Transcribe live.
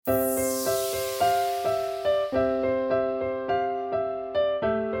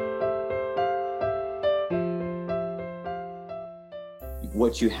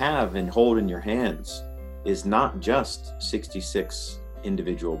what you have and hold in your hands is not just 66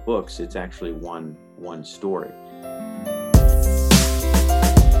 individual books, it's actually one story.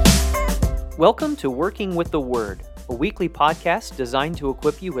 Welcome to Working with the Word, a weekly podcast designed to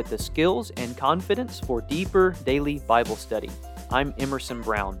equip you with the skills and confidence for deeper daily Bible study. I'm Emerson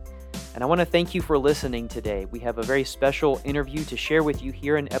Brown, and I want to thank you for listening today. We have a very special interview to share with you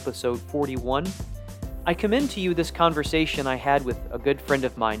here in episode 41. I commend to you this conversation I had with a good friend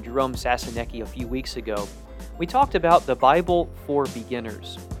of mine, Jerome Sasonecki, a few weeks ago. We talked about the Bible for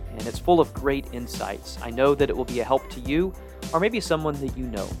beginners, and it's full of great insights. I know that it will be a help to you, or maybe someone that you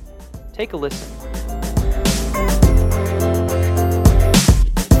know. Take a listen.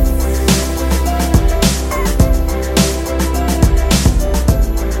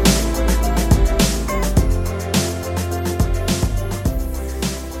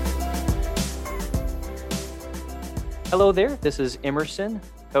 Hello there, this is Emerson,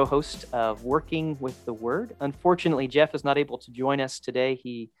 co-host of Working with the Word. Unfortunately, Jeff is not able to join us today.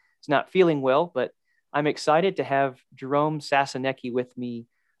 He is not feeling well, but I'm excited to have Jerome Sasonecki with me.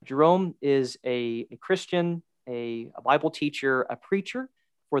 Jerome is a Christian, a Bible teacher, a preacher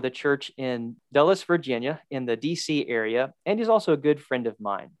for the church in Dulles, Virginia, in the DC area, and he's also a good friend of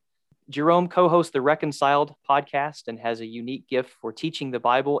mine. Jerome co-hosts the Reconciled podcast and has a unique gift for teaching the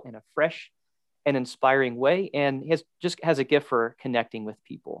Bible in a fresh and inspiring way, and has a gift for connecting with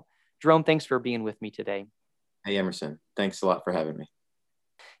people. Jerome, thanks for being with me today. Hey, Emerson. Thanks a lot for having me.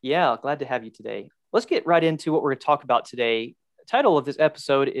 Yeah, glad to have you today. Let's get right into what we're going to talk about today. The title of this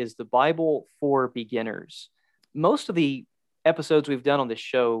episode is The Bible for Beginners. Most of the episodes we've done on this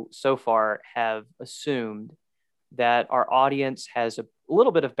show so far have assumed that our audience has a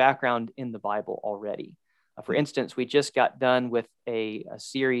little bit of background in the Bible already. For instance, we just got done with a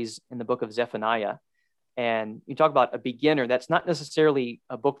series in the book of Zephaniah, and you talk about a beginner. That's not necessarily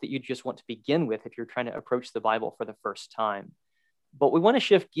a book that you just want to begin with if you're trying to approach the Bible for the first time. But we want to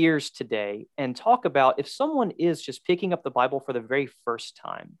shift gears today and talk about if someone is just picking up the Bible for the very first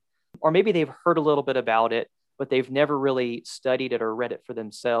time, or maybe they've heard a little bit about it, but they've never really studied it or read it for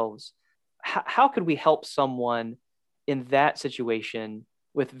themselves. How could we help someone in that situation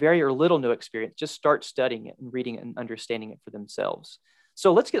with very or little no experience, just start studying it and reading it and understanding it for themselves?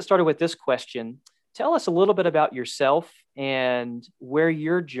 So let's get started with this question. Tell us a little bit about yourself and where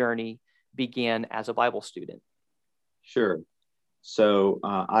your journey began as a Bible student. Sure. So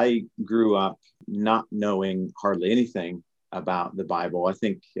I grew up not knowing hardly anything about the Bible. I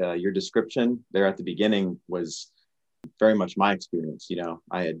think your description there at the beginning was very much my experience. You know,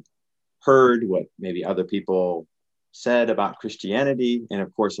 I had heard what maybe other people said about Christianity. And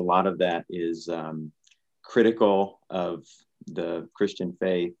of course, a lot of that is critical of the Christian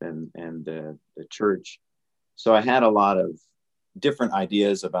faith and the church. So I had a lot of different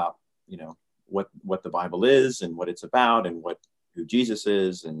ideas about, you know, what the Bible is and what it's about and who Jesus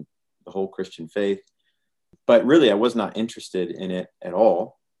is and the whole Christian faith. But really, I was not interested in it at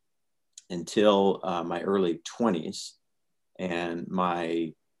all until my early 20s. And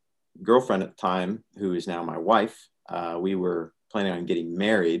my girlfriend at the time, who is now my wife, we were planning on getting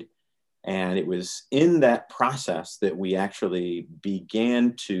married. And it was in that process that we actually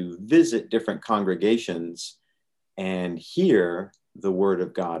began to visit different congregations and hear the Word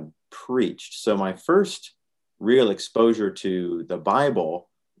of God preached. So my first real exposure to the Bible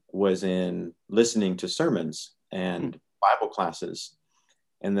was in listening to sermons and Bible classes.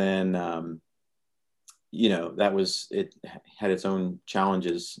 And then, it had its own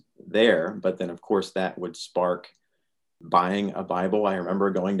challenges there. But then, of course, that would spark buying a Bible. I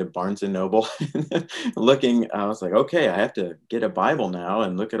remember going to Barnes and Noble I was like, okay, I have to get a Bible now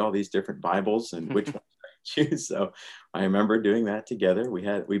and look at all these different Bibles and which one should I choose. So I remember doing that together.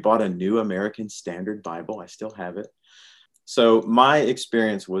 We bought a New American Standard Bible. I still have it. So my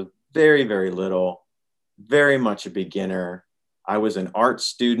experience was very, very little, very much a beginner. I was an art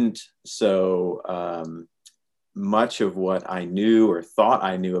student. So much of what I knew or thought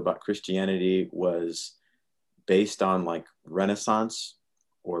I knew about Christianity was based on like Renaissance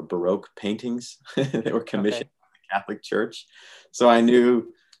or Baroque paintings that were commissioned by the Catholic Church. So I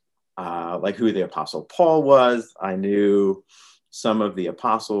knew like who the Apostle Paul was. I knew some of the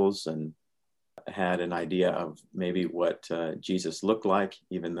apostles and had an idea of maybe what Jesus looked like,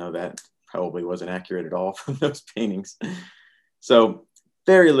 even though that probably wasn't accurate at all from those paintings. So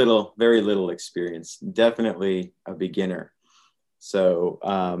very little experience, definitely a beginner. So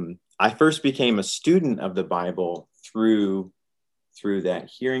I first became a student of the Bible through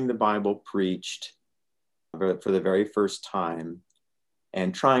that, hearing the Bible preached for the very first time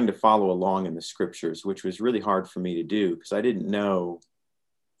and trying to follow along in the scriptures, which was really hard for me to do because I didn't know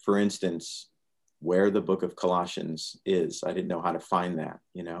for instance, where the book of Colossians is. I didn't know how to find that,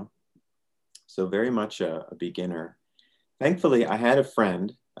 you know? So very much a beginner. Thankfully, I had a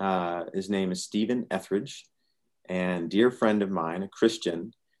friend, his name is Stephen Etheridge, and dear friend of mine, a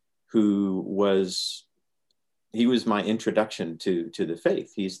Christian, he was my introduction to the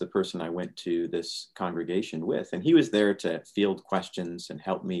faith. He's the person I went to this congregation with, and he was there to field questions and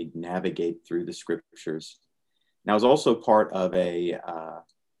help me navigate through the scriptures. And I was also part of a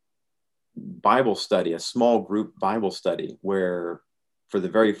Bible study, a small group Bible study, where for the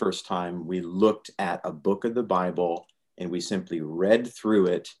very first time, we looked at a book of the Bible and we simply read through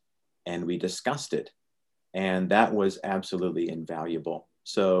it and we discussed it. And that was absolutely invaluable.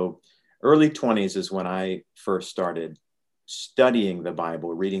 So early 20s is when I first started studying the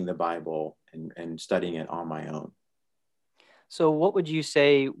Bible, reading the Bible, and studying it on my own. So what would you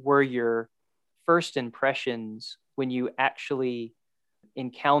say were your first impressions when you actually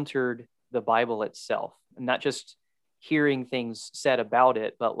encountered the Bible itself? And not just hearing things said about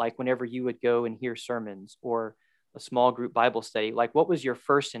it, but like whenever you would go and hear sermons or a small group Bible study, like what was your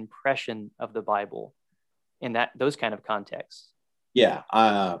first impression of the Bible in those kind of contexts? Yeah,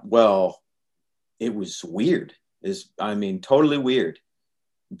 well, it was weird. Totally weird,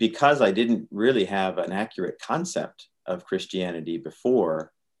 because I didn't really have an accurate concept of Christianity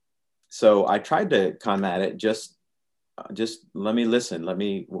before. So I tried to come at it just let me listen.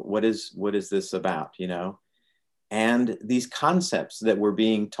 What is this about, you know? And these concepts that were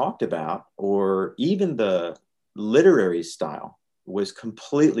being talked about, or even the literary style, was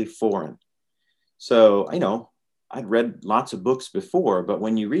completely foreign. So, you know, I'd read lots of books before, but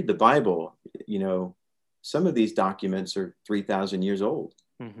when you read the Bible, you know, some of these documents are 3,000 years old.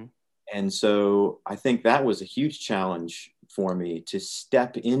 Mm-hmm. And so I think that was a huge challenge for me, to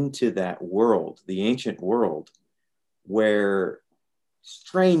step into that world, the ancient world, where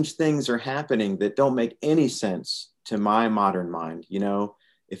strange things are happening that don't make any sense to my modern mind. You know,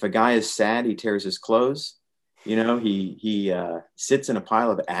 if a guy is sad, he tears his clothes. You know, he sits in a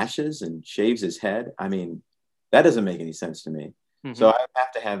pile of ashes and shaves his head. I mean, that doesn't make any sense to me. Mm-hmm. So I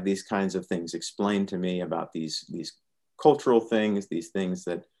have to have these kinds of things explained to me about these cultural things, these things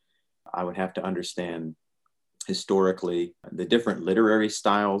that I would have to understand historically, the different literary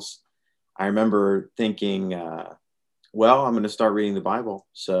styles. I remember thinking, well, I'm going to start reading the Bible.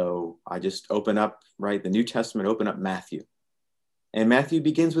 So I just open up, the New Testament, open up Matthew. And Matthew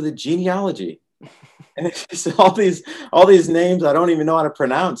begins with a genealogy. And it's just all these names I don't even know how to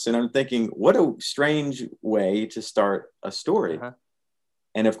pronounce. And I'm thinking, what a strange way to start a story. Uh-huh.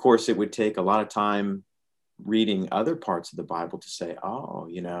 And of course, it would take a lot of time reading other parts of the Bible to say, oh,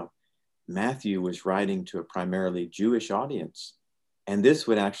 you know, Matthew was writing to a primarily Jewish audience. And this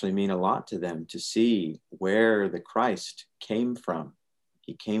would actually mean a lot to them, to see where the Christ came from.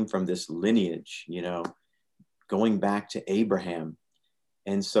 He came from this lineage, you know, going back to Abraham.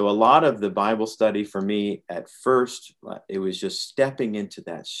 And so a lot of the Bible study for me at first, it was just stepping into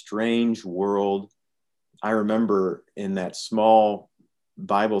that strange world. I remember in that small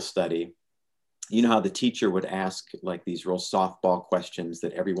Bible study, you know how the teacher would ask like these real softball questions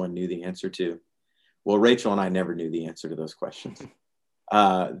that everyone knew the answer to? Well, Rachel and I never knew the answer to those questions.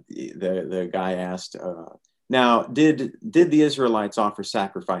 The guy asked, now, did the Israelites offer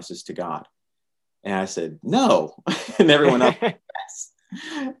sacrifices to God? And I said, no. And everyone else, yes.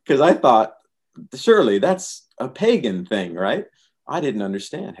 Because I thought, surely that's a pagan thing, right? I didn't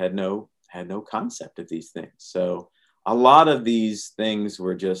understand, had no concept of these things. So a lot of these things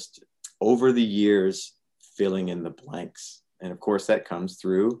were just over the years filling in the blanks. And of course, that comes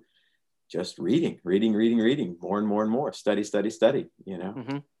through just reading more and more and more, study, you know?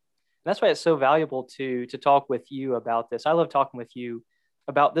 Mm-hmm. That's why it's so valuable to talk with you about this. I love talking with you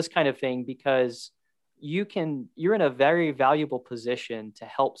about this kind of thing, because you're in a very valuable position to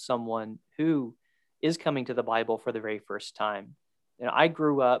help someone who is coming to the Bible for the very first time. You know, I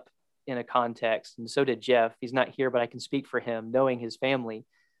grew up in a context, and so did Jeff. He's not here, but I can speak for him, knowing his family,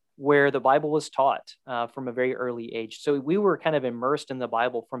 where the Bible was taught from a very early age. So we were kind of immersed in the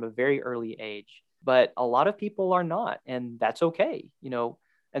Bible from a very early age, but a lot of people are not, and that's okay, you know.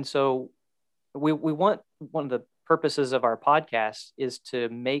 And so we want, one of the purposes of our podcast is to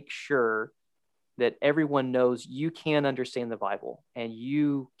make sure that everyone knows you can understand the Bible and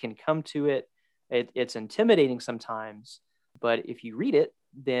you can come to it. It's intimidating sometimes, but if you read it,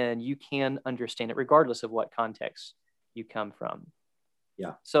 then you can understand it regardless of what context you come from.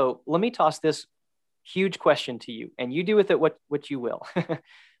 Yeah. So let me toss this huge question to you, and you do with it what you will.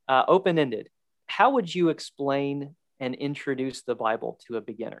 Open-ended. How would you explain and introduce the Bible to a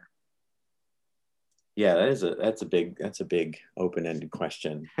beginner? Yeah, that's a big open-ended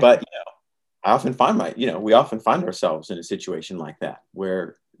question. But I often find we often find ourselves in a situation like that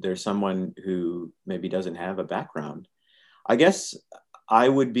where there's someone who maybe doesn't have a background. I guess I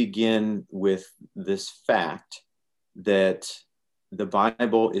would begin with this fact that the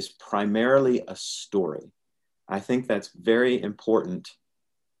Bible is primarily a story. I think that's very important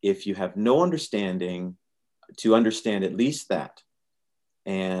if you have no understanding to understand at least that.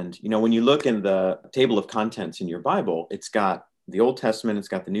 And, when you look in the table of contents in your Bible, it's got the Old Testament, it's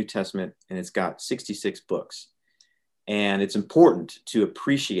got the New Testament, and it's got 66 books. And it's important to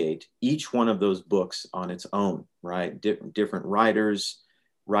appreciate each one of those books on its own, right? Different writers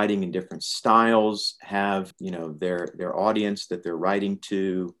writing in different styles have, their audience that they're writing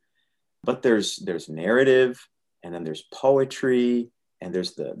to. But there's narrative, and then there's poetry, and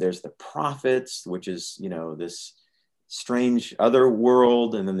there's the prophets, which is, this strange other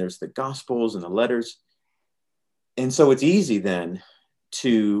world, and then there's the gospels and the letters. And so it's easy then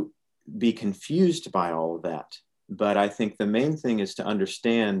to be confused by all of that. But I think the main thing is to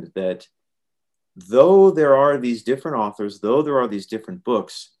understand that though there are these different authors, though there are these different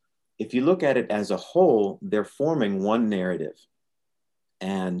books, if you look at it as a whole, they're forming one narrative.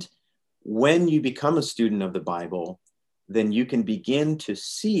 And when you become a student of the Bible, then you can begin to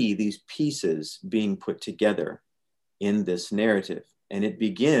see these pieces being put together in this narrative. And it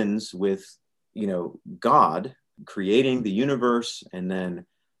begins with, God creating the universe, and then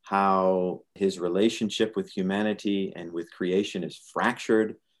how his relationship with humanity and with creation is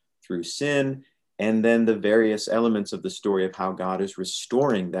fractured through sin, and then the various elements of the story of how God is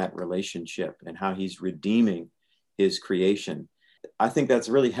restoring that relationship and how he's redeeming his creation. I think that's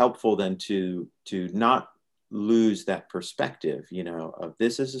really helpful then to not lose that perspective, of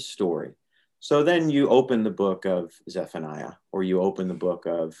this is a story. So then you open the book of Zephaniah, or you open the book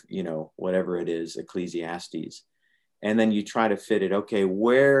of, whatever it is, Ecclesiastes, and then you try to fit it. Okay,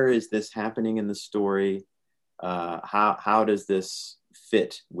 where is this happening in the story? How does this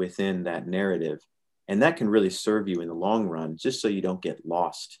fit within that narrative? And that can really serve you in the long run, just so you don't get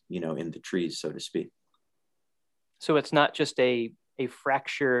lost, in the trees, so to speak. So it's not just a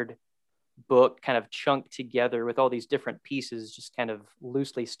fractured book kind of chunked together with all these different pieces just kind of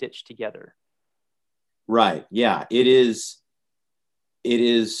loosely stitched together. Right. Yeah, it is.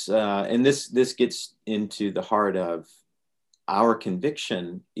 And this gets into the heart of our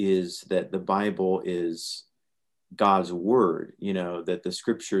conviction, is that the Bible is God's word, that the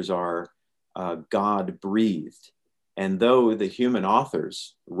scriptures are God breathed. And though the human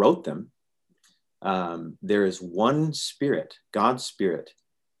authors wrote them, there is one spirit, God's spirit,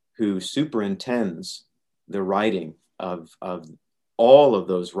 who superintends the writing of all of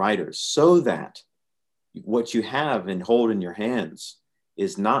those writers, so that what you have and hold in your hands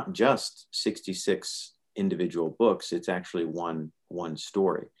is not just 66 individual books. It's actually one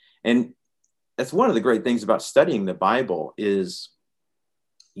story. And that's one of the great things about studying the Bible, is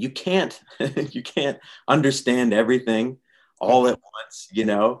you can't understand everything all at once,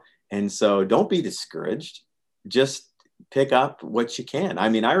 and so don't be discouraged. Just pick up what you can. I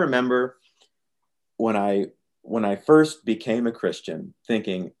mean, I remember when I first became a Christian,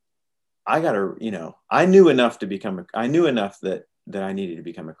 thinking, I knew enough that I needed to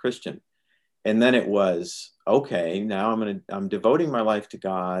become a Christian. And then it was, okay, now I'm devoting my life to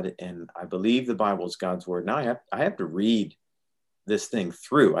God, and I believe the Bible is God's word. Now I have to read this thing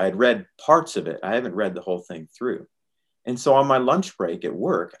through. I had read parts of it. I haven't read the whole thing through. And so on my lunch break at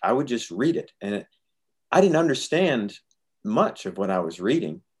work, I would just read it. And I didn't understand much of what I was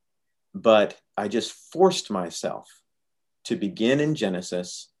reading, but I just forced myself to begin in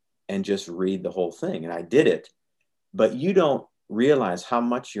Genesis and just read the whole thing. And I did it. But you don't realize how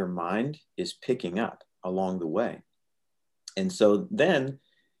much your mind is picking up along the way. And so then,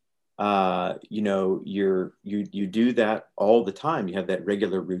 you do that all the time. You have that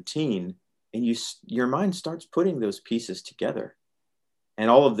regular routine, and your mind starts putting those pieces together. And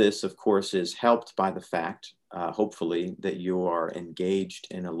all of this, of course, is helped by the fact, hopefully, that you are engaged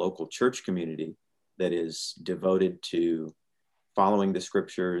in a local church community that is devoted to following the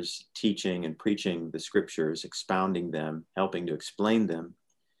scriptures, teaching and preaching the scriptures, expounding them, helping to explain them,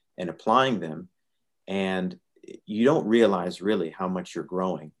 and applying them. And you don't realize really how much you're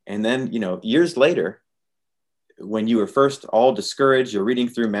growing. And then, years later, when you were first all discouraged, you're reading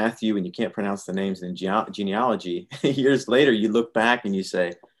through Matthew and you can't pronounce the names in genealogy, years later, you look back and you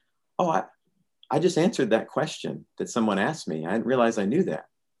say, oh, I just answered that question that someone asked me. I didn't realize I knew that.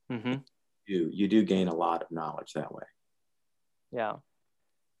 Mm-hmm. You do gain a lot of knowledge that way. Yeah.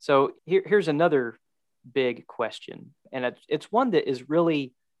 So here's another big question. And it's one that is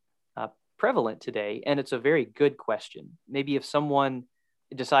really prevalent today, and it's a very good question. Maybe if someone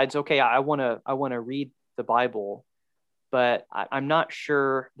decides, okay, I want to read the Bible, but I'm not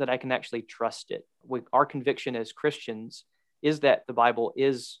sure that I can actually trust it. Our conviction as Christians is that the Bible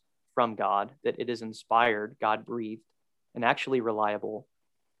is from God, that it is inspired, God breathed, and actually reliable.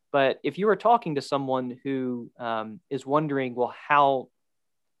 But if you were talking to someone who is wondering, well, how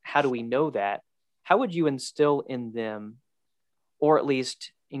do we know that? How would you instill in them, or at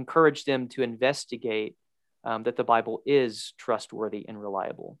least encourage them to investigate that the Bible is trustworthy and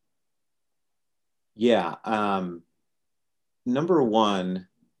reliable? Yeah. Number one,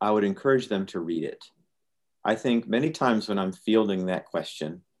 I would encourage them to read it. I think many times when I'm fielding that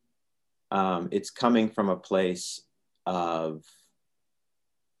question, it's coming from a place of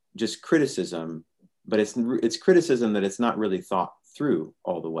just criticism, but it's criticism that it's not really thought through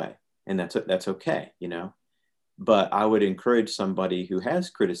all the way, and that's okay, you know. But I would encourage somebody who has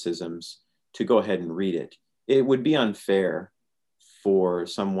criticisms to go ahead and read it. It would be unfair for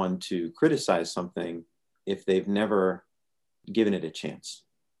someone to criticize something if they've never given it a chance.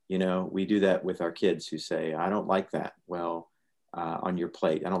 You know, we do that with our kids who say, I don't like that. Well, on your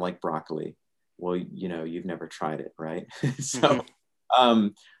plate, I don't like broccoli. Well, you know, you've never tried it, right? So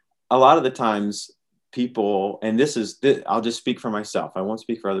a lot of the times people, and I'll just speak for myself. I won't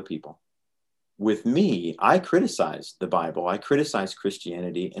speak for other people. With me, I criticize the Bible, I criticize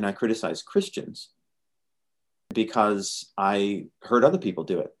Christianity, and I criticize Christians because I heard other people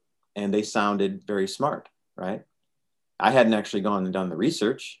do it and they sounded very smart, right? I hadn't actually gone and done the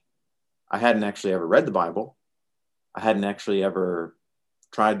research. I hadn't actually ever read the Bible. I hadn't actually ever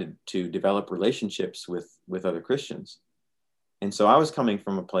tried to develop relationships with other Christians. And so I was coming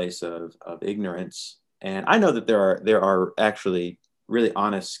from a place of ignorance. And I know that there are actually really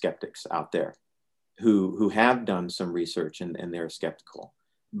honest skeptics out there who have done some research and they're skeptical.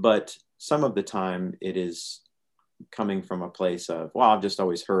 But some of the time it is coming from a place of, well, I've just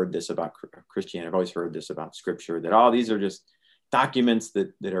always heard this about Christianity. I've always heard this about scripture, that all these are just documents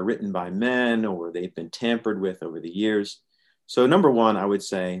that are written by men, or they've been tampered with over the years. So number one, I would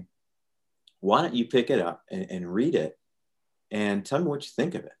say, why don't you pick it up and read it and tell me what you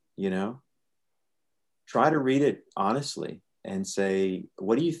think of it? You know, try to read it honestly and say,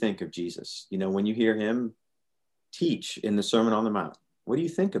 what do you think of Jesus? You know, when you hear him teach in the Sermon on the Mount, what do you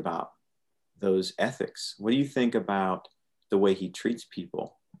think about those ethics? What do you think about the way he treats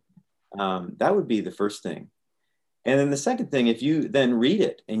people? That would be the first thing. And then the second thing, if you then read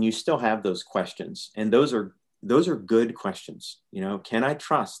it and you still have those questions, and those are good questions, you know, can I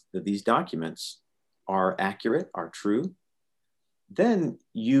trust that these documents are accurate, are true? Then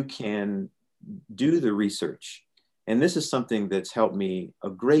you can do the research. And this is something that's helped me a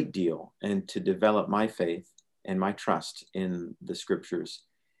great deal, and to develop my faith and my trust in the scriptures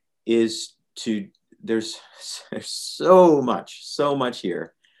is there's so much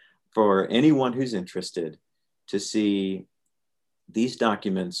here for anyone who's interested to see. These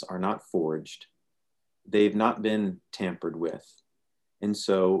documents are not forged. They've not been tampered with. And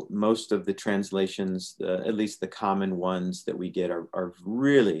so most of the translations, at least the common ones that we get, are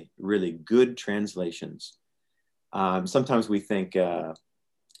really, really good translations. Sometimes we think,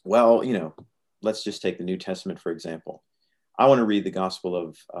 well, you know, let's just take the New Testament, for example. I want to read the Gospel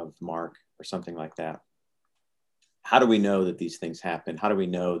of Mark or something like that. How do we know that these things happen? How do we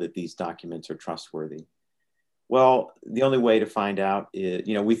know that these documents are trustworthy? Well, the only way to find out is,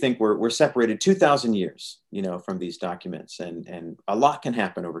 you know, we think we're separated 2,000 years, you know, from these documents, and a lot can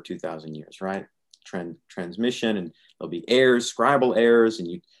happen over 2,000 years, right? Transmission, and there'll be errors, scribal errors, and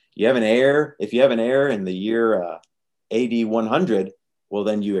you have an error. If you have an error in the year AD 100, well,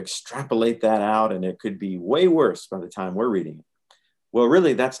 then you extrapolate that out, and it could be way worse by the time we're reading it. Well,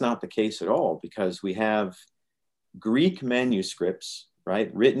 really, that's not the case at all, because we have Greek manuscripts,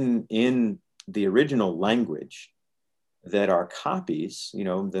 right, written in the original language that are copies. You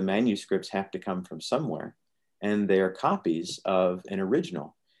know, the manuscripts have to come from somewhere, and they are copies of an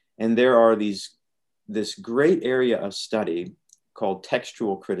original. And there are this great area of study called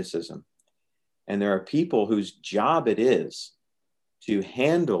textual criticism. And there are people whose job it is to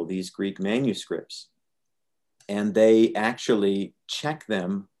handle these Greek manuscripts. And they actually check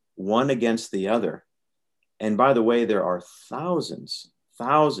them one against the other. And by the way, there are thousands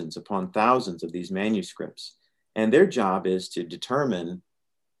upon thousands of these manuscripts. And their job is to determine,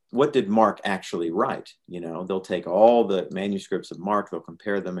 what did Mark actually write? You know, they'll take all the manuscripts of Mark, they'll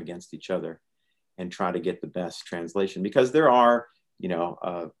compare them against each other and try to get the best translation. Because there are, you know,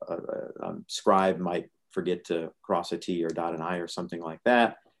 a scribe might forget to cross a T or dot an I or something like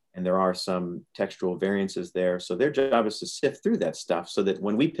that. and there are some textual variances there. So their job is to sift through that stuff so that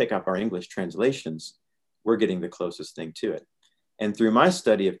when we pick up our English translations, we're getting the closest thing to it. And through my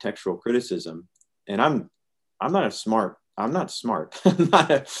study of textual criticism, and I'm not smart. I'm not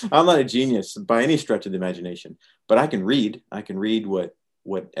a genius by any stretch of the imagination, but I can read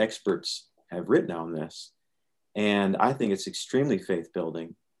what experts have written on this. And I think it's extremely faith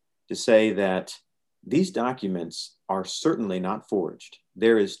building to say that these documents are certainly not forged.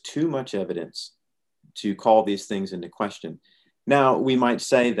 There is too much evidence to call these things into question. Now, we might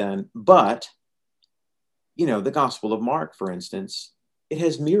say then, but, the Gospel of Mark, for instance, it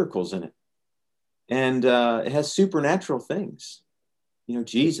has miracles in it. And it has supernatural things.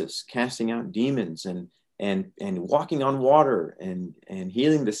 Jesus casting out demons and walking on water and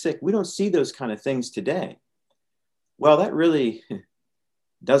healing the sick. We don't see those kind of things today. Well, that really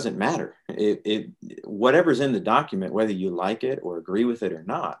doesn't matter. Whatever's in the document, whether you like it or agree with it or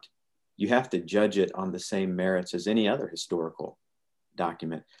not, you have to judge it on the same merits as any other historical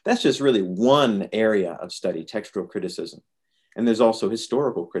document. That's just really one area of study, textual criticism. And there's also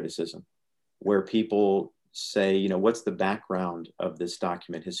historical criticism, where people say, what's the background of this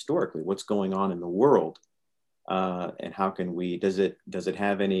document historically? What's going on in the world? And how can does it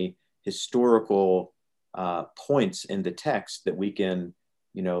have any historical points in the text that we can,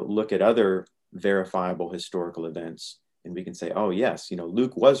 look at other verifiable historical events, and we can say, oh yes,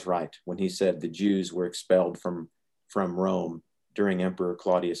 Luke was right when he said the Jews were expelled from Rome during Emperor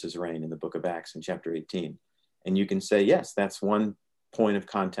Claudius's reign in the book of Acts in chapter 18. And you can say, yes, that's one point of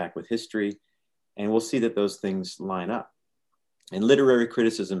contact with history. And we'll see that those things line up. And literary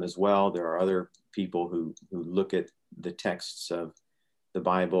criticism as well. There are other people who look at the texts of the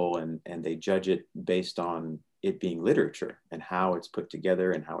Bible and they judge it based on it being literature and how it's put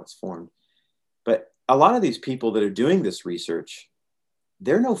together and how it's formed. But a lot of these people that are doing this research,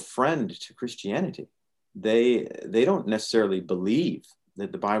 they're no friend to Christianity. They don't necessarily believe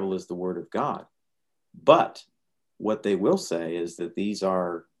that the Bible is the Word of God. But what they will say is that these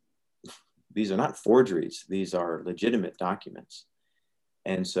are not forgeries. These are legitimate documents.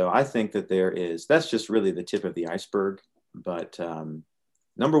 And so I think that that's just really the tip of the iceberg. But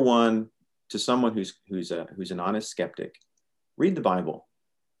number one, to someone who's an honest skeptic, read the Bible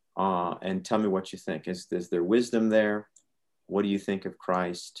and tell me what you think. Is there wisdom there? What do you think of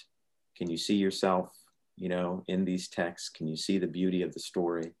Christ? Can you see yourself, in these texts? Can you see the beauty of the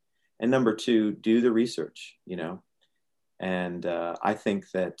story? And number two, do the research, And I think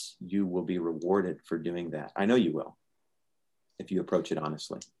that you will be rewarded for doing that. I know you will, if you approach it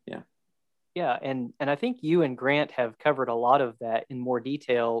honestly. Yeah. Yeah, and I think you and Grant have covered a lot of that in more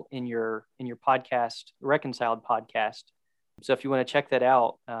detail in your podcast, Reconciled podcast. So if you want to check that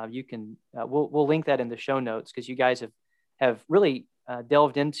out, you can. We'll link that in the show notes, because you guys have really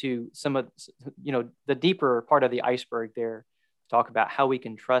delved into some of the deeper part of the iceberg there. Talk about how we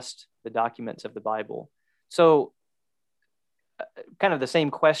can trust the documents of the Bible. So kind of the same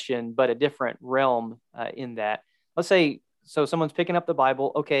question, but a different realm in that. Let's say, so someone's picking up the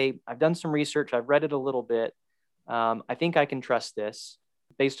Bible. Okay, I've done some research. I've read it a little bit. I think I can trust this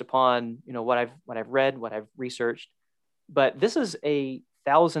based upon, what I've read, what I've researched. But this is a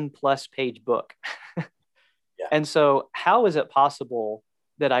 1,000+ page book. Yeah. And so how is it possible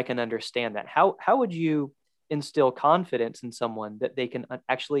that I can understand that? How would you instill confidence in someone that they can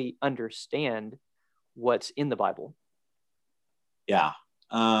actually understand what's in the Bible? Yeah.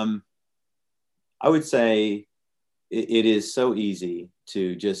 I would say it is so easy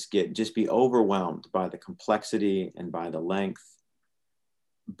to just be overwhelmed by the complexity and by the length,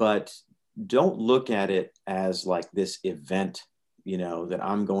 but don't look at it as like this event, that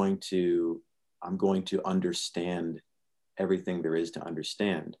I'm going to understand everything there is to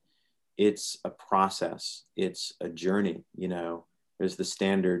understand. It's a process. It's a journey. There's the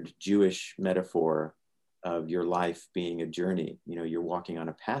standard Jewish metaphor of your life being a journey. You're walking on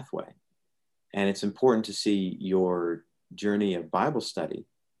a pathway. And it's important to see your journey of Bible study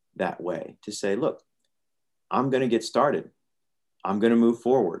that way, to say, look, I'm going to get started. I'm going to move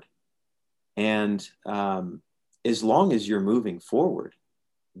forward. And as long as you're moving forward,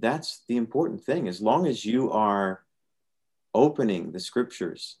 that's the important thing. As long as you are opening the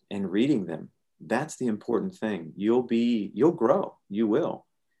scriptures and reading them, that's the important thing. You'll grow. You will.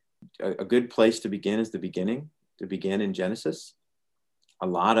 A good place to begin is to begin in Genesis. A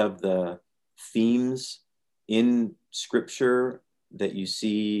lot of the themes in scripture that you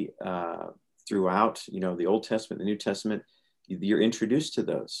see throughout, the Old Testament, the New Testament, you're introduced to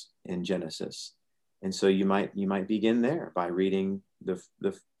those in Genesis. And so you might begin there by reading the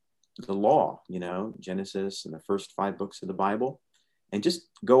law, Genesis and the first 5 books of the Bible. and just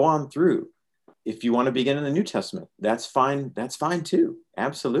go on through. If you want to begin in the New Testament, that's fine. That's fine too.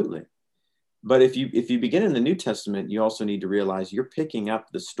 Absolutely. But if you begin in the New Testament, you also need to realize you're picking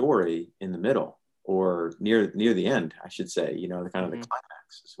up the story in the middle, or near the end, I should say. You know, the kind of the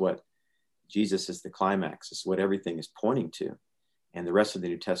climax is what Jesus is. The climax is what everything is pointing to, and the rest of the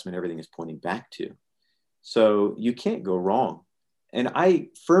New Testament, everything is pointing back to. So you can't go wrong. And I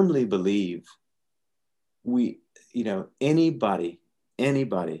firmly believe anybody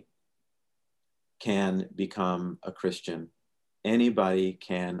can become a Christian. Anybody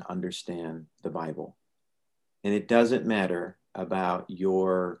can understand the Bible. And it doesn't matter about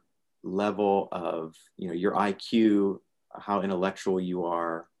your level of, your IQ, how intellectual you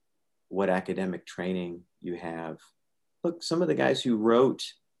are, what academic training you have. Look, some of the guys who wrote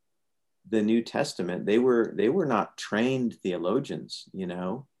the New Testament, they were not trained theologians,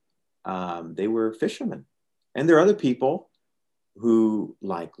 they were fishermen. And there are other people who,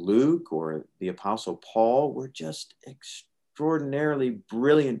 like Luke or the Apostle Paul, were just extraordinarily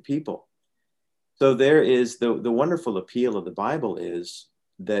brilliant people. So there is the wonderful appeal of the Bible is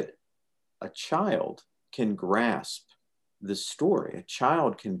that a child can grasp the story. A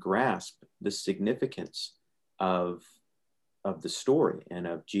child can grasp the significance of the story and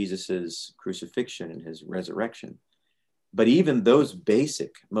of Jesus's crucifixion and his resurrection. But even those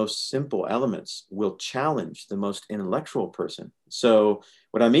basic, most simple elements will challenge the most intellectual person. So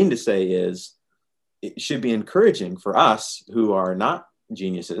what I mean to say is, it should be encouraging for us who are not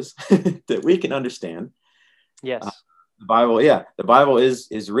geniuses that we can understand. Yes. The Bible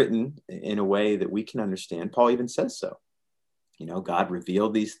is written in a way that we can understand. Paul even says so. God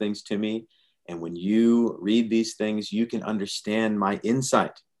revealed these things to me. And when you read these things, you can understand my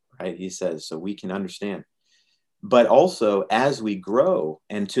insight, right? He says, so we can understand. But also, as we grow,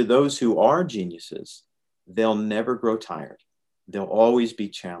 and to those who are geniuses, they'll never grow tired. They'll always be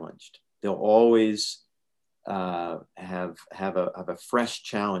challenged. They'll always have a fresh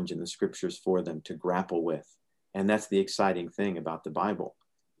challenge in the scriptures for them to grapple with. And that's the exciting thing about the Bible.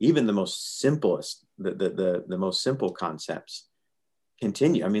 Even the most simplest, the most simple concepts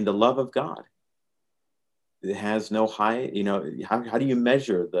continue. I mean, the love of God. It has no high, how do you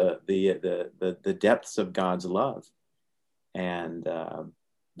measure the depths of God's love? And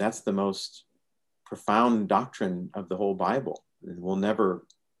that's the most profound doctrine of the whole Bible. And we'll never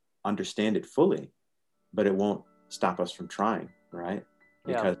understand it fully, but it won't stop us from trying, right?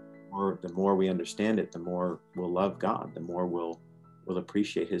 Because the more we understand it, the more we'll love God, the more we'll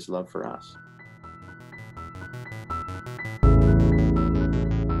appreciate his love for us.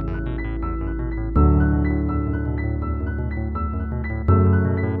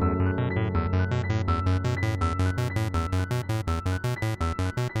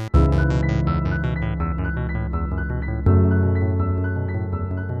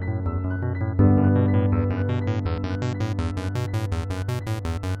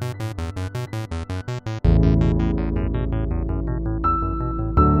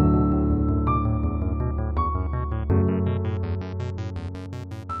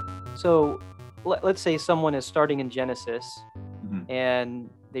 So let's say someone is starting in Genesis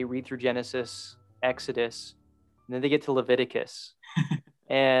and they read through Genesis, Exodus, and then they get to Leviticus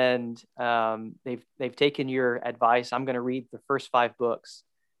and they've taken your advice. I'm going to read the first 5 books.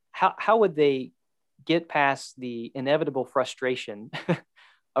 How would they get past the inevitable frustration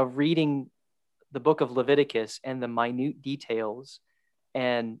of reading the book of Leviticus and the minute details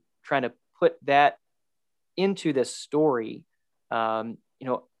and trying to put that into this story?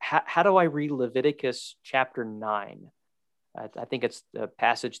 How do I read Leviticus chapter 9? I think it's the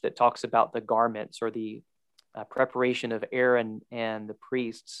passage that talks about the garments or the preparation of Aaron and the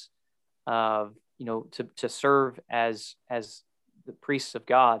priests, to serve as the priests of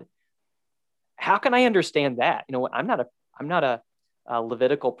God. How can I understand that? I'm not a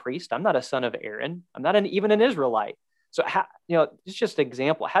Levitical priest. I'm not a son of Aaron. I'm not even an Israelite. So it's just an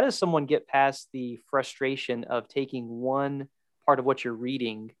example. How does someone get past the frustration of taking one part of what you're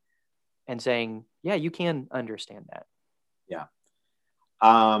reading and saying, yeah, you can understand that? Yeah.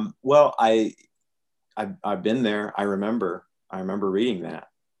 Well, I've been there. I remember reading that.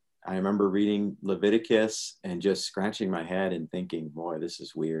 I remember reading Leviticus and just scratching my head and thinking, boy, this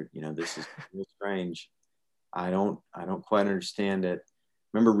is weird. This is real strange. I don't quite understand it.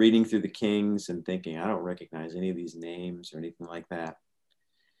 I remember reading through the Kings and thinking, I don't recognize any of these names or anything like that.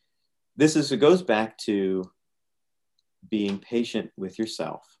 It goes back to being patient with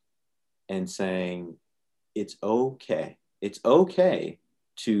yourself and saying, it's okay. It's okay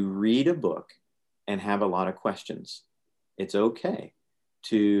to read a book and have a lot of questions. It's okay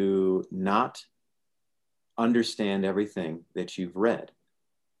to not understand everything that you've read.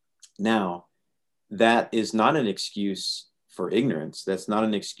 Now, that is not an excuse for ignorance. That's not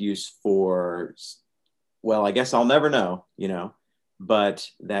an excuse for, well, I guess I'll never know, but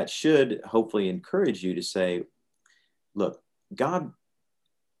that should hopefully encourage you to say, look, God,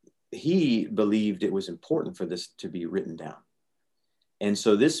 he believed it was important for this to be written down. And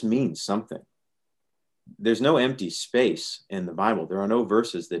so this means something. There's no empty space in the Bible. There are no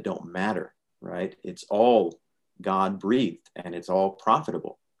verses that don't matter, right? It's all God breathed, and it's all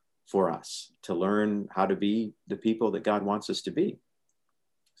profitable for us to learn how to be the people that God wants us to be.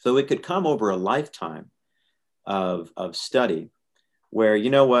 So it could come over a lifetime of study where, you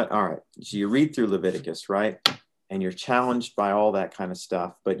know what, all right, so you read through Leviticus, right? And you're challenged by all that kind of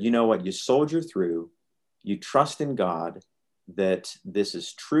stuff. But you know what, you soldier through, you trust in God that this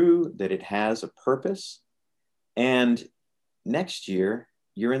is true, that it has a purpose. And next year,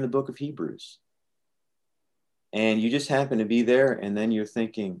 you're in the book of Hebrews. And you just happen to be there, and then you're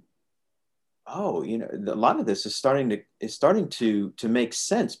thinking, oh, a lot of this is starting to make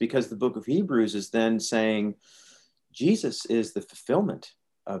sense, because the book of Hebrews is then saying Jesus is the fulfillment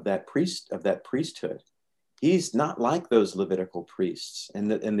of that priesthood. He's not like those Levitical priests,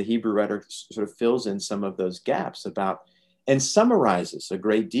 and the Hebrew writer sort of fills in some of those gaps and summarizes a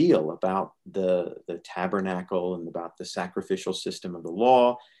great deal about the tabernacle and about the sacrificial system of the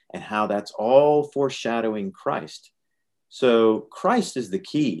law and how that's all foreshadowing Christ. So Christ is the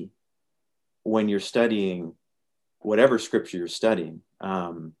key when you're studying whatever scripture you're studying.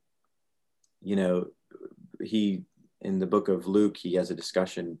 He, in the book of Luke, he has a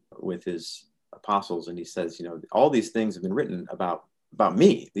discussion with his apostles, and he says, all these things have been written about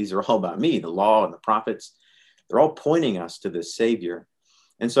me. These are all about me, the law and the prophets. They're all pointing us to this Savior.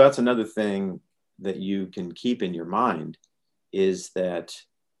 And so that's another thing that you can keep in your mind, is that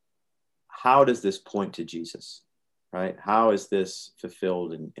how does this point to Jesus, right? How is this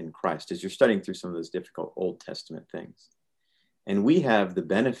fulfilled in Christ, as you're studying through some of those difficult Old Testament things? And we have the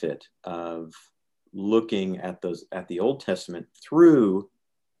benefit of looking at the Old Testament through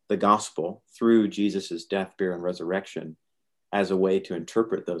the gospel, through Jesus's death, burial, and resurrection, as a way to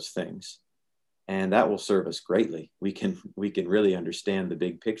interpret those things. And that will serve us greatly. We can really understand the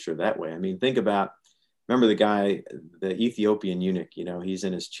big picture that way. I mean, remember the guy, the Ethiopian eunuch, he's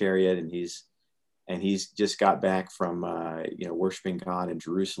in his chariot, and he's just got back from, worshiping God in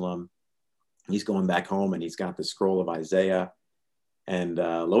Jerusalem. He's going back home, and he's got the scroll of Isaiah. And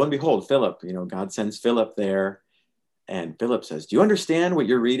lo and behold, Philip, God sends Philip there. And Philip says, do you understand what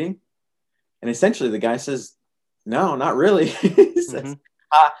you're reading? And essentially the guy says, no, not really. He says,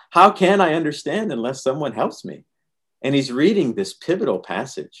 how can I understand unless someone helps me? And he's reading this pivotal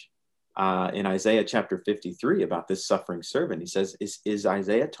passage in Isaiah chapter 53 about this suffering servant. He says, is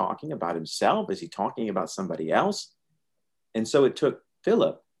Isaiah talking about himself? Is he talking about somebody else? And so it took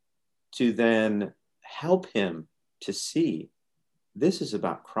Philip to then help him to see this is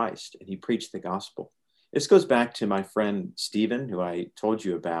about Christ. And he preached the gospel. This goes back to my friend Stephen, who I told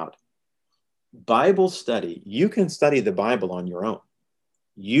you about. Bible study. You can study the Bible on your own.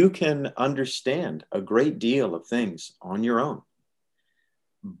 You can understand a great deal of things on your own.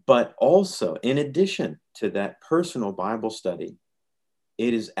 But also, in addition to that personal Bible study,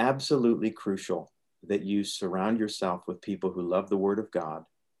 it is absolutely crucial that you surround yourself with people who love the Word of God,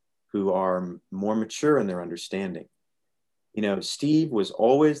 who are more mature in their understanding. Steve was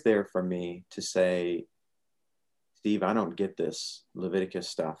always there for me to say, Steve, I don't get this Leviticus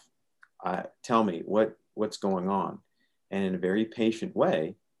stuff. Tell me what's going on. And in a very patient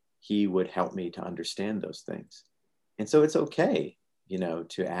way, he would help me to understand those things. And so it's okay,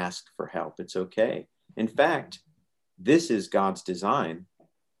 to ask for help. It's okay. In fact, this is God's design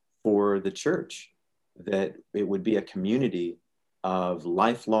for the church, that it would be a community of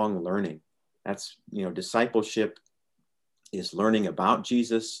lifelong learning. That's, discipleship is learning about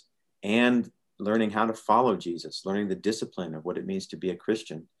Jesus and learning how to follow Jesus, learning the discipline of what it means to be a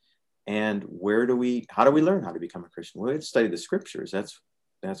Christian. And how do we learn how to become a Christian? Well, we study the scriptures.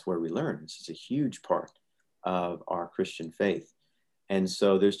 That's where we learn. This is a huge part of our Christian faith. And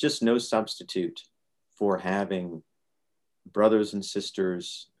so there's just no substitute for having brothers and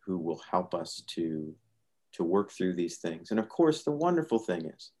sisters who will help us to work through these things. And of course, the wonderful thing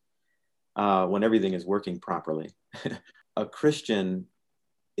is, when everything is working properly, a Christian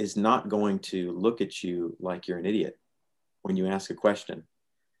is not going to look at you like you're an idiot when you ask a question.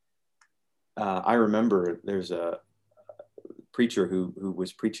 I remember there's a preacher who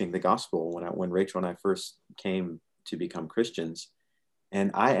was preaching the gospel when Rachel and I first came to become Christians.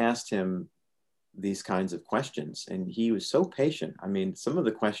 And I asked him these kinds of questions, and he was so patient. I mean, some of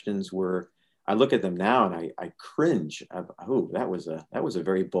the questions were, I look at them now and I cringe. Oh, that was a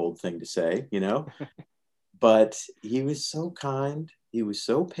very bold thing to say, but he was so kind. He was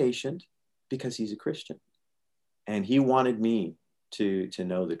so patient because he's a Christian and he wanted me to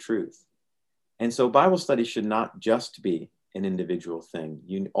know the truth. And so Bible study should not just be an individual thing.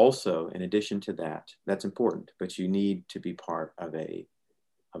 You also, in addition to that, that's important, but you need to be part of a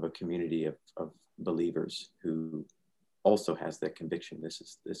community of believers who also has that conviction. This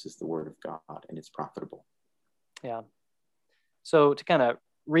is the word of God and it's profitable. Yeah. So to kind of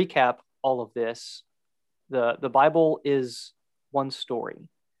recap all of this, the Bible is one story.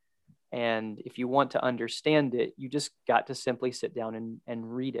 And if you want to understand it, you just got to simply sit down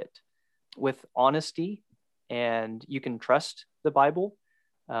and read it with honesty, and you can trust the Bible.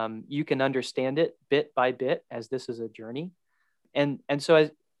 You can understand it bit by bit, as this is a journey. And so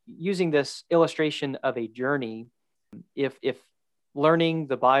as using this illustration of a journey, if learning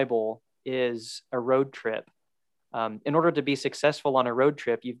the Bible is a road trip, in order to be successful on a road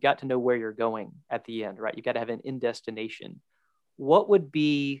trip, you've got to know where you're going at the end, right? You've got to have an end destination. What would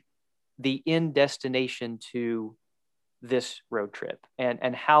be the end destination to this road trip?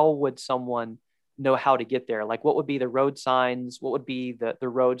 And how would someone know how to get there? Like, what would be the road signs? What would be the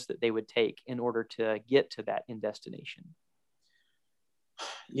roads that they would take in order to get to that end destination?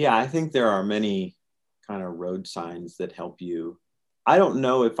 Yeah, I think there are many kind of road signs that help you. I don't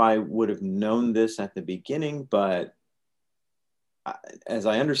know if I would have known this at the beginning, but as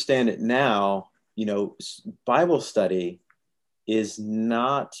I understand it now, Bible study is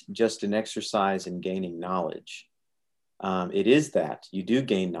not just an exercise in gaining knowledge. It is that you do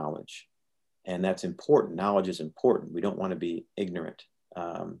gain knowledge, and that's important. Knowledge is important. We don't want to be ignorant.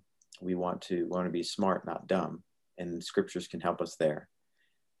 We want to be smart, not dumb, and scriptures can help us there.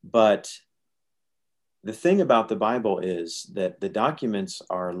 But the thing about the Bible is that the documents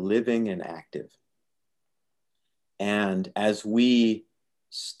are living and active. And as we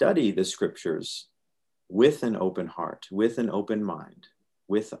study the scriptures with an open heart, with an open mind,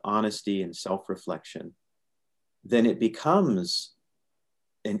 with honesty and self-reflection, then it becomes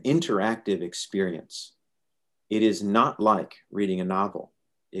an interactive experience. It is not like reading a novel.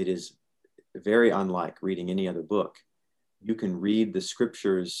 It is very unlike reading any other book. You can read the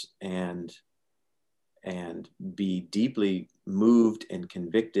scriptures and be deeply moved and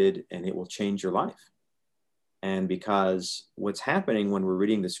convicted, and it will change your life. And because what's happening when we're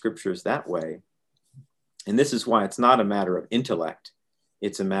reading the scriptures that way, and this is why it's not a matter of intellect,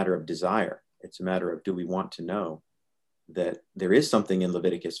 it's a matter of desire. It's a matter of, do we want to know that there is something in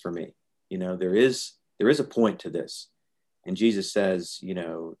Leviticus for me? There is a point to this. And Jesus says,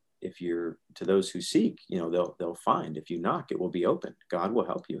 if you're to those who seek, they'll find. If you knock, it will be open. God will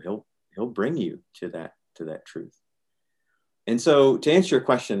help you. He'll bring you to that truth. And so to answer your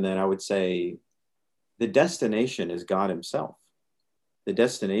question, then I would say the destination is God himself. The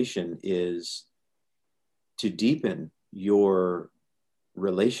destination is to deepen your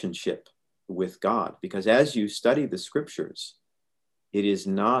relationship with God, because as you study the scriptures, it is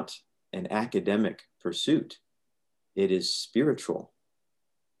not an academic pursuit. It is spiritual.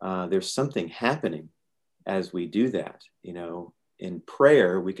 There's something happening as we do that. In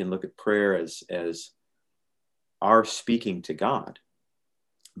prayer, we can look at prayer as our speaking to God.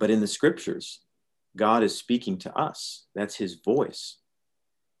 But in the scriptures, God is speaking to us. That's his voice.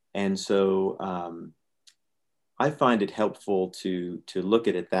 And so I find it helpful to look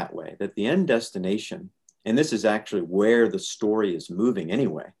at it that way, that the end destination, and this is actually where the story is moving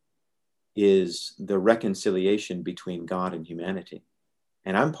anyway, is the reconciliation between God and humanity.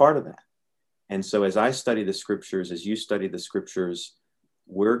 And I'm part of that. And so as I study the scriptures, as you study the scriptures,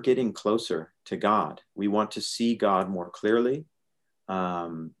 we're getting closer to God. We want to see God more clearly.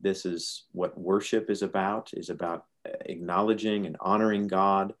 This is what worship is about acknowledging and honoring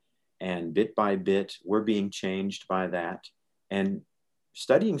God. And bit by bit, we're being changed by that. And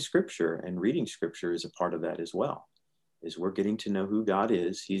studying scripture and reading scripture is a part of that as well, is we're getting to know who God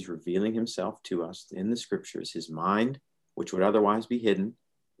is. He's revealing himself to us in the scriptures. His mind, which would otherwise be hidden,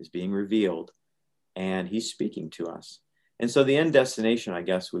 is being revealed, and he's speaking to us. And so the end destination, I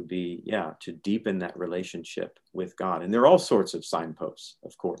guess, would be, to deepen that relationship with God. And there are all sorts of signposts,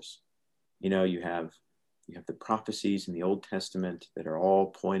 of course. You have the prophecies in the Old Testament that are all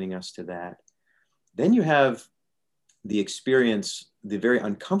pointing us to that. Then you have the experience, the very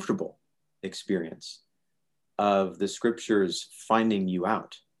uncomfortable experience of the scriptures finding you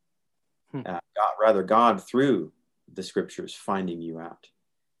out. God through the scriptures finding you out.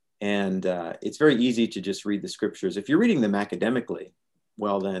 And it's very easy to just read the scriptures. If you're reading them academically,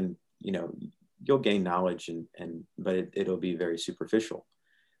 well, then, you'll gain knowledge, but it'll be very superficial.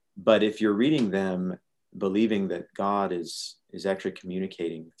 But if you're reading them believing that God is actually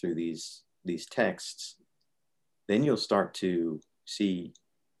communicating through these texts, then you'll start to see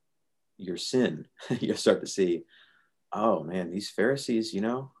your sin. You'll start to see, oh man, these Pharisees,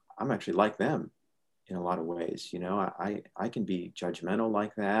 I'm actually like them in a lot of ways. I can be judgmental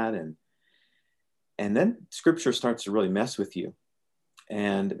like that. And then scripture starts to really mess with you.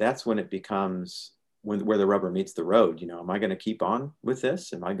 And that's when it becomes where the rubber meets the road. Am I going to keep on with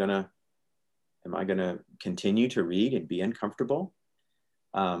this? Am I going to continue to read and be uncomfortable?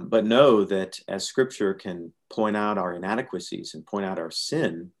 But know that as scripture can point out our inadequacies and point out our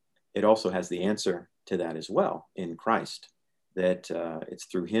sin, it also has the answer to that as well in Christ, that it's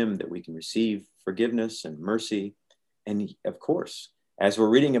through him that we can receive forgiveness and mercy. And of course, as we're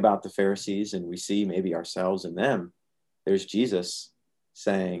reading about the Pharisees and we see maybe ourselves in them, there's Jesus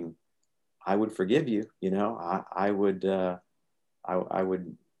saying, I would forgive you. I would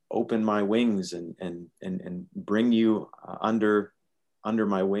open my wings and bring you under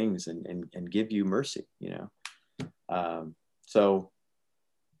my wings and give you mercy. So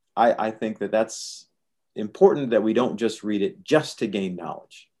I think that's important, that we don't just read it just to gain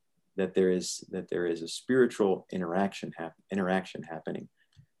knowledge, that there is a spiritual interaction happening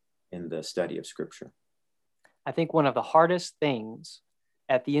in the study of Scripture. I think one of the hardest things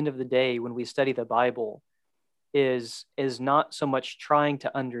at the end of the day when we study the Bible is not so much trying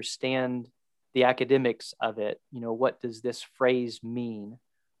to understand the academics of it. What does this phrase mean?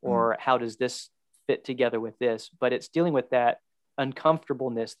 Or how does this fit together with this? But it's dealing with that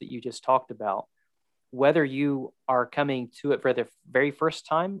uncomfortableness that you just talked about, whether you are coming to it for the very first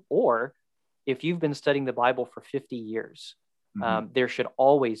time, or if you've been studying the Bible for 50 years, there should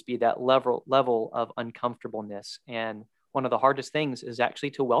always be that level of uncomfortableness. And one of the hardest things is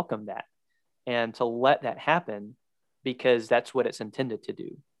actually to welcome that and to let that happen, because that's what it's intended to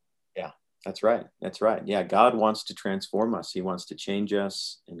do. Yeah, that's right. That's right. Yeah, God wants to transform us. He wants to change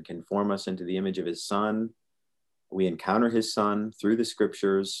us and conform us into the image of his Son. We encounter his Son through the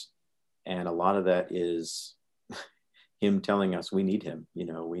scriptures, and a lot of that is him telling us we need him.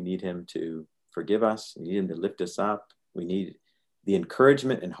 We need him to forgive us. We need him to lift us up. We need the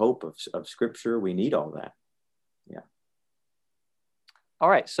encouragement and hope of scripture. We need all that. Yeah. All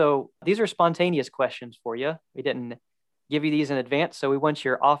right. So these are spontaneous questions for you. We didn't give you these in advance, so we want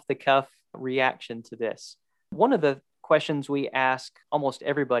your off-the-cuff reaction to this. One of the questions we ask almost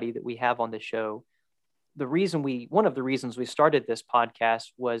everybody that we have on the show, one of the reasons we started this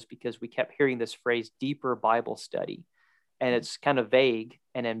podcast was because we kept hearing this phrase, deeper Bible study, and it's kind of vague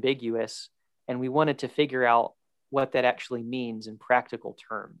and ambiguous, and we wanted to figure out what that actually means in practical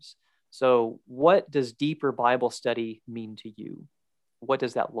terms. So what does deeper Bible study mean to you? What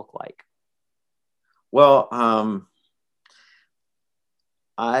does that look like? Well,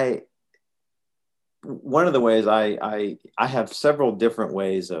 one of the ways I have several different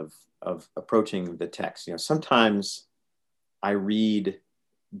ways of approaching the text. Sometimes I read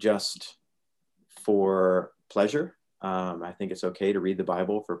just for pleasure. I think it's okay to read the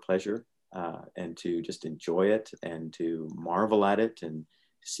Bible for pleasure and to just enjoy it and to marvel at it and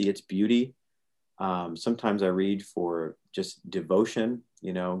see its beauty. Sometimes I read for just devotion,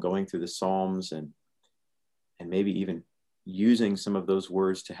 going through the Psalms and maybe even using some of those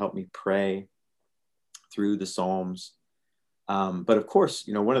words to help me pray through the Psalms. But of course,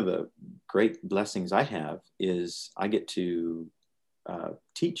 one of the great blessings I have is I get to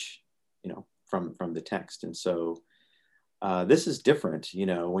teach, from the text. And so this is different,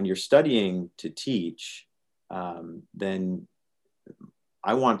 when you're studying to teach, then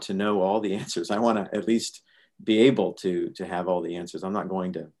I want to know all the answers. I want to at least be able to have all the answers. I'm not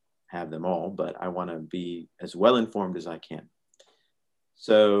going to have them all, but I want to be as well informed as I can.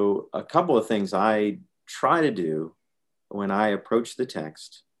 So a couple of things I try to do when I approach the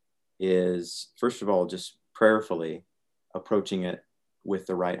text is, first of all, just prayerfully approaching it with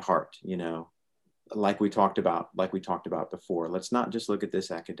the right heart, like we talked about before. Let's not just look at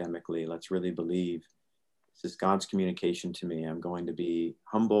this academically. Let's really believe this is God's communication to me. I'm going to be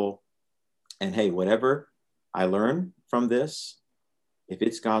humble. And hey, whatever I learn from this, if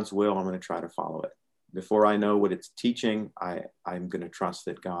it's God's will, I'm going to try to follow it. Before I know what it's teaching, I'm going to trust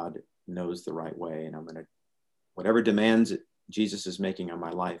that God knows the right way. And I'm going to, whatever demands Jesus is making on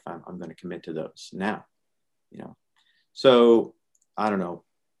my life, I'm going to commit to those now, So I don't know.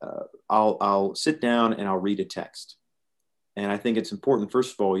 I'll sit down and I'll read a text. And I think it's important,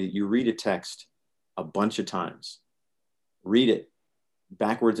 first of all, you read a text a bunch of times. Read it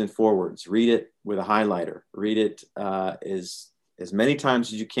backwards and forwards. Read it with a highlighter. Read it as many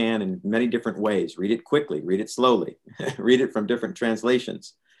times as you can in many different ways. Read it quickly. Read it slowly. Read it from different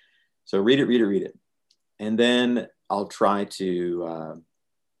translations. So read it, read it, read it. And then I'll try to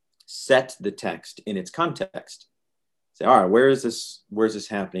set the text in its context. Say, all right, where's this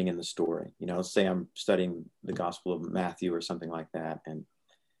happening in the story? Say I'm studying the Gospel of Matthew or something like that. And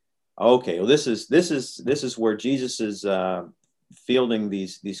okay, well, this is where Jesus is fielding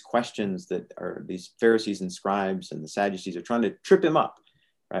these questions that are these Pharisees and scribes and the Sadducees are trying to trip him up.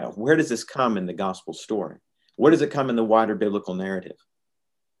 Right? Where does this come in the gospel story? Where does it come in the wider biblical narrative?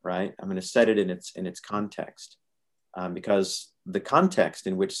 Right? I'm going to set it in its context, because the context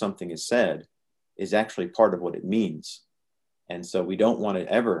in which something is said is actually part of what it means. And so we don't want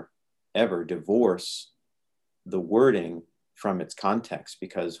to ever divorce the wording from its context,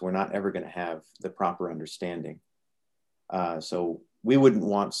 because we're not ever going to have the proper understanding. So we wouldn't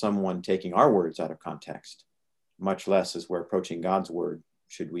want someone taking our words out of context, much less as we're approaching God's word,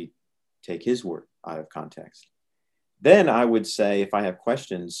 should we take his word out of context. Then I would say, if I have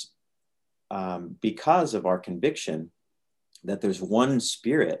questions, because of our conviction that there's one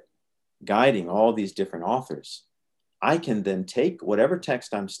Spirit guiding all these different authors, I can then take whatever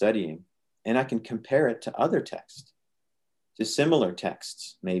text I'm studying and I can compare it to other texts, to similar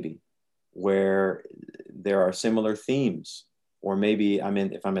texts, maybe, where there are similar themes. Or maybe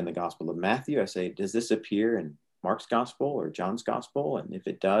if I'm in the Gospel of Matthew, I say, does this appear in Mark's Gospel or John's Gospel? And if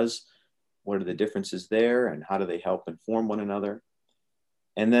it does, what are the differences there, and how do they help inform one another?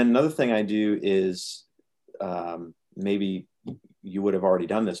 And then another thing I do is, maybe you would have already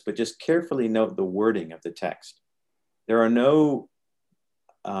done this, but just carefully note the wording of the text. There are no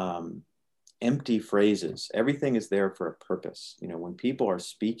empty phrases. Everything is there for a purpose. When people are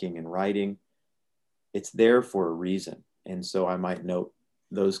speaking and writing, it's there for a reason. And so I might note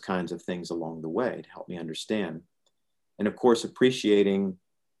those kinds of things along the way to help me understand. And of course, appreciating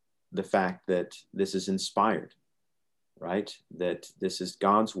the fact that this is inspired, right? That this is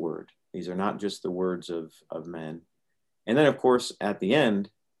God's word. These are not just the words of men. And then, of course, at the end,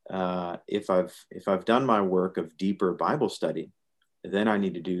 if I've done my work of deeper Bible study, then I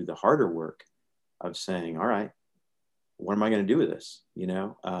need to do the harder work of saying, all right, what am I going to do with this?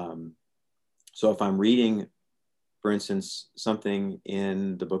 So if I'm reading, for instance, something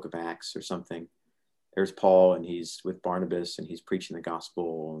in the book of Acts or something, there's Paul and he's with Barnabas and he's preaching the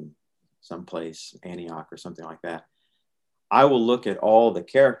gospel in someplace, Antioch or something like that. I will look at all the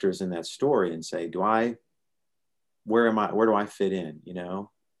characters in that story and say, where do I fit in?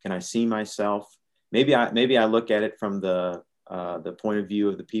 Can I see myself? Maybe I look at it from the point of view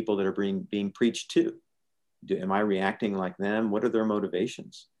of the people that are being preached to. Am I reacting like them? What are their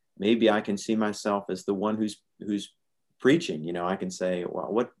motivations? Maybe I can see myself as the one who's preaching. I can say,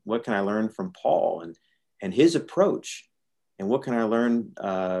 well, what can I learn from Paul and his approach? And what can I learn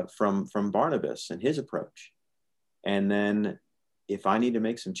from Barnabas and his approach? And then if I need to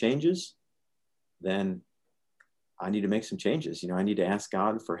make some changes, then I need to make some changes. I need to ask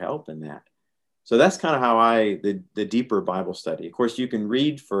God for help in that. So that's kind of how the deeper Bible study. Of course, you can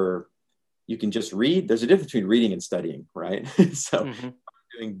just read. There's a difference between reading and studying, right? So if I'm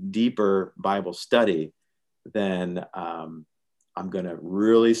doing deeper Bible study, then I'm going to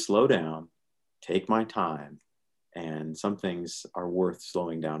really slow down, take my time, and some things are worth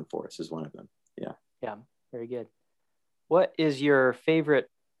slowing down for us is one of them. Yeah. Yeah. Very good. What is your favorite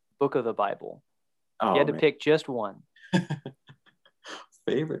book of the Bible? Oh, you had to pick just one.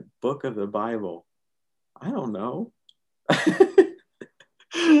 Favorite book of the Bible? I don't know.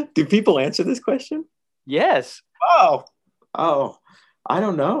 Do people answer this question? Yes. Oh, I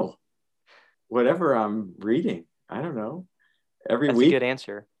don't know. Whatever I'm reading, I don't know. Every That's week, a good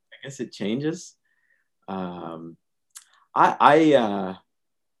answer. I guess it changes. I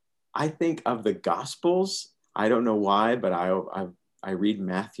think of the Gospels. I don't know why, but I read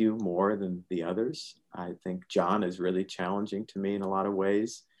Matthew more than the others. I think John is really challenging to me in a lot of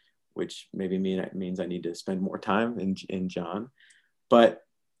ways, which maybe means I need to spend more time in John. And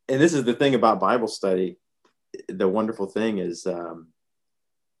this is the thing about Bible study. The wonderful thing is,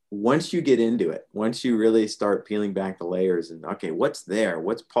 once you get into it, once you really start peeling back the layers and, okay, what's there?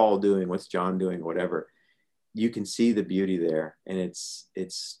 What's Paul doing? What's John doing? Whatever. You can see the beauty there. And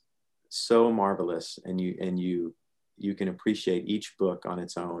it's so marvelous. And you can appreciate each book on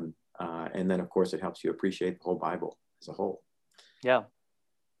its own. And then, of course, it helps you appreciate the whole Bible as a whole. Yeah.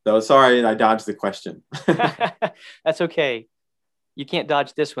 So sorry, I dodged the question. That's okay. You can't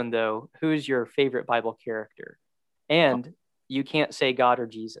dodge this one, though. Who's your favorite Bible character? And you can't say God or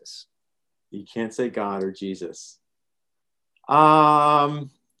Jesus. You can't say God or Jesus. Can't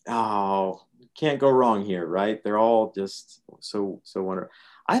go wrong here, right? They're all just so wonderful.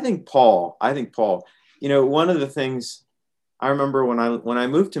 I think Paul, one of the things I remember when I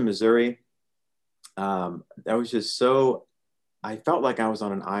moved to Missouri, that was just so, I felt like I was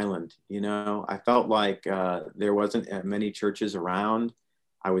on an island, I felt like there wasn't many churches around.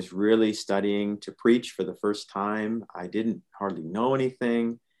 I was really studying to preach for the first time. I didn't hardly know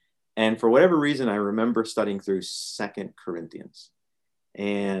anything. And for whatever reason, I remember studying through Second Corinthians.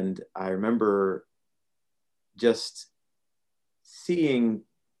 And I remember just seeing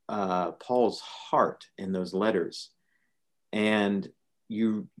Paul's heart in those letters. And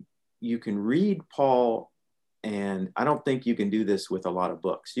you can read Paul, and I don't think you can do this with a lot of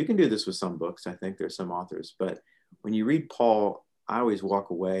books. You can do this with some books. I think there's some authors, but when you read Paul, I always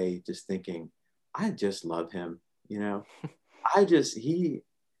walk away just thinking, I just love him.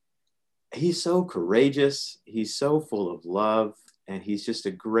 He's so courageous. He's so full of love, and he's just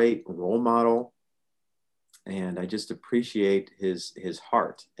a great role model. And I just appreciate his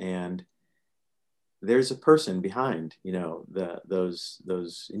heart. And there's a person behind, those,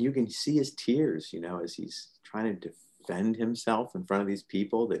 and you can see his tears, as he's trying to defend himself in front of these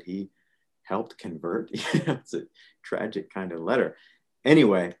people that he helped convert. It's a tragic kind of letter.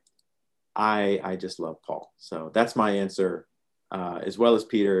 Anyway, I just love Paul. So that's my answer, as well as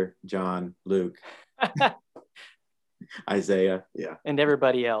Peter, John, Luke, Isaiah. Yeah. And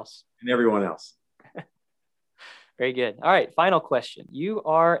everybody else. And everyone else. Very good. All right. Final question. You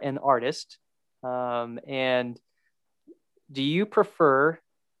are an artist. And do you prefer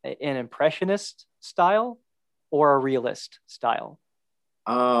an impressionist style or a realist style?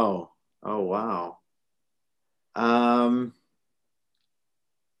 Oh, wow.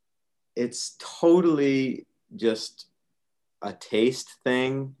 It's totally just a taste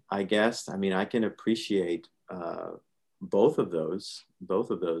thing, I guess. I mean, I can appreciate both of those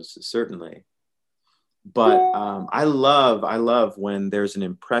certainly. But I love when there's an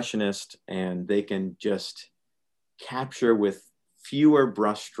impressionist and they can just capture with fewer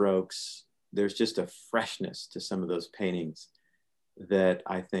brushstrokes. There's just a freshness to some of those paintings that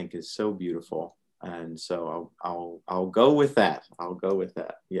I think is so beautiful. And so I'll go with that. I'll go with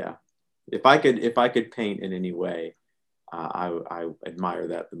that. Yeah. If I could paint in any way, I admire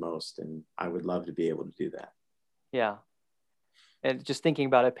that the most, and I would love to be able to do that. Yeah. And just thinking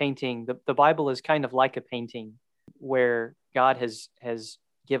about a painting, the Bible is kind of like a painting where God has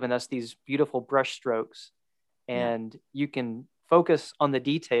given us these beautiful brush strokes, and you can focus on the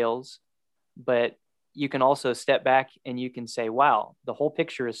details, but you can also step back and you can say, wow, the whole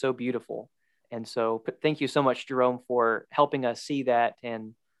picture is so beautiful. And so thank you so much, Jerome, for helping us see that.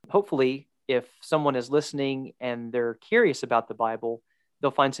 And hopefully, if someone is listening and they're curious about the Bible, they'll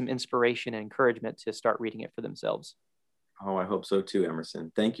find some inspiration and encouragement to start reading it for themselves. Oh, I hope so too,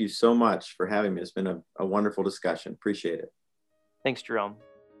 Emerson. Thank you so much for having me. It's been a wonderful discussion. Appreciate it. Thanks, Jerome.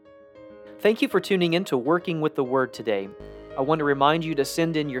 Thank you for tuning in to Working with the Word today. I want to remind you to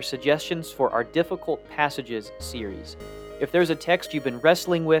send in your suggestions for our Difficult Passages series. If there's a text you've been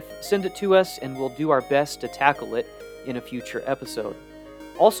wrestling with, send it to us and we'll do our best to tackle it in a future episode.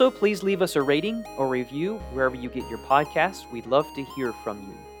 Also, please leave us a rating or review wherever you get your podcasts. We'd love to hear from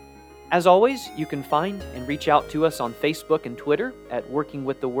you. As always, you can find and reach out to us on Facebook and Twitter at Working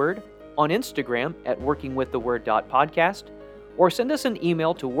with the Word, on Instagram at workingwiththeword.podcast, or send us an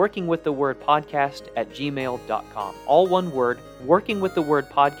email to workingwiththewordpodcast@gmail.com. All one word,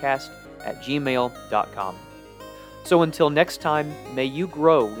 workingwiththewordpodcast@gmail.com. So until next time, may you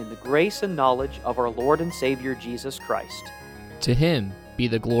grow in the grace and knowledge of our Lord and Savior Jesus Christ. To him be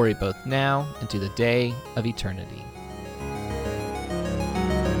the glory both now and to the day of eternity.